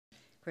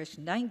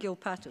Question 9, Gil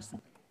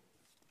Patterson.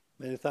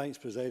 Many thanks,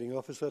 Presiding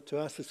Officer. To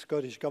ask the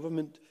Scottish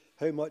Government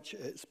how much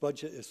its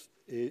budget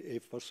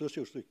for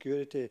social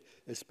security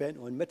is spent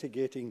on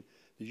mitigating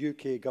the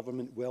UK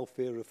Government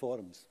welfare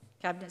reforms.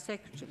 Cabinet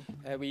Secretary.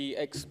 We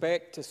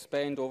expect to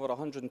spend over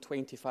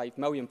 £125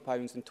 million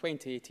in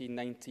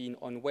 2018-19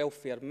 on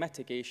welfare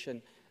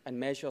mitigation and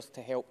measures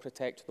to help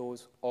protect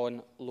those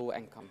on low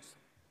incomes.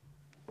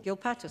 Gil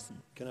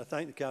Patterson. Can I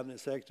thank the Cabinet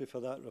Secretary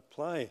for that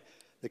reply?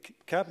 The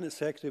Cabinet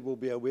Secretary will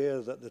be aware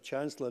that the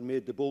Chancellor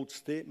made the bold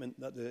statement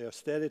that the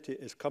austerity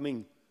is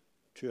coming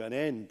to an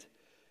end.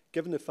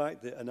 Given the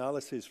fact that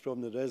analysis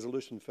from the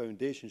Resolution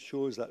Foundation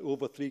shows that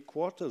over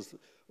 3/4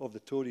 of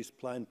the Tories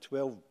planned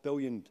 £12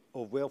 billion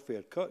of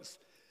welfare cuts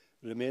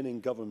remain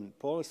in government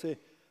policy,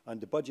 and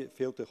the budget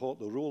failed to halt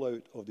the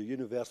rollout of the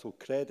universal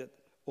credit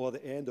or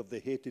the end of the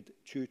hated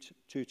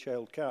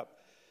two-child cap,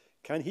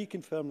 can he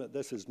confirm that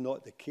this is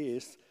not the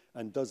case,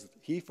 and does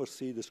he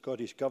foresee the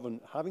Scottish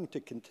Government having to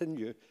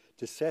continue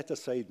to set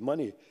aside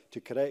money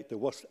to correct the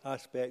worst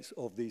aspects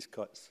of these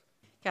cuts?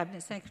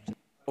 Cabinet Secretary.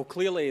 Well,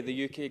 clearly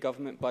the UK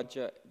Government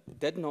budget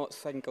did not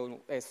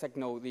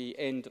signal the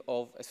end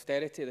of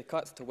austerity. The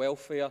cuts to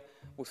welfare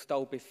will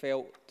still be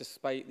felt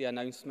despite the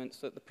announcements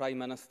that the Prime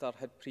Minister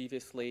had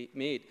previously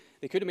made.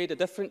 They could have made a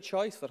different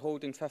choice. They're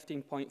holding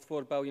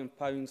 £15.4 billion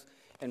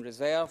in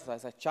reserve.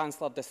 As the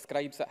Chancellor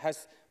describes it,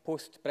 his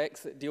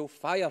post-Brexit deal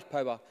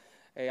firepower.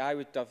 I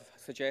would have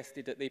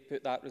suggested that they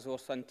put that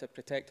resource into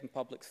protecting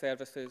public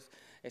services,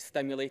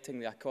 stimulating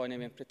the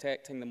economy and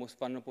protecting the most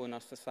vulnerable in our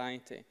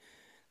society.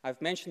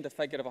 I've mentioned the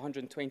figure of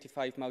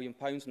 £125 million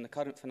in the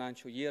current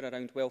financial year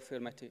around welfare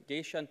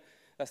mitigation.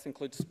 This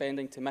includes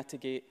spending to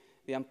mitigate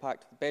the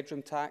impact of the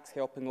bedroom tax,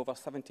 helping over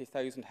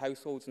 70,000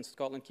 households in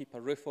Scotland keep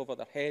a roof over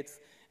their heads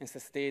and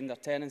sustain their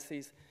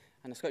tenancies,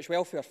 and the Scottish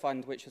Welfare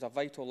Fund, which is a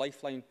vital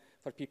lifeline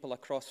for people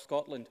across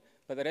Scotland.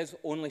 But there is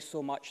only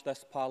so much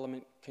this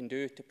Parliament can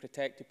do to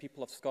protect the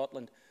people of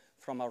Scotland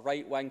from a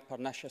right-wing,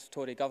 pernicious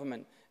Tory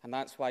government, and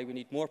that's why we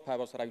need more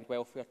powers around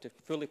welfare to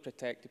fully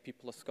protect the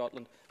people of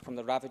Scotland from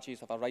the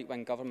ravages of a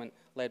right-wing government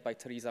led by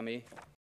Theresa May.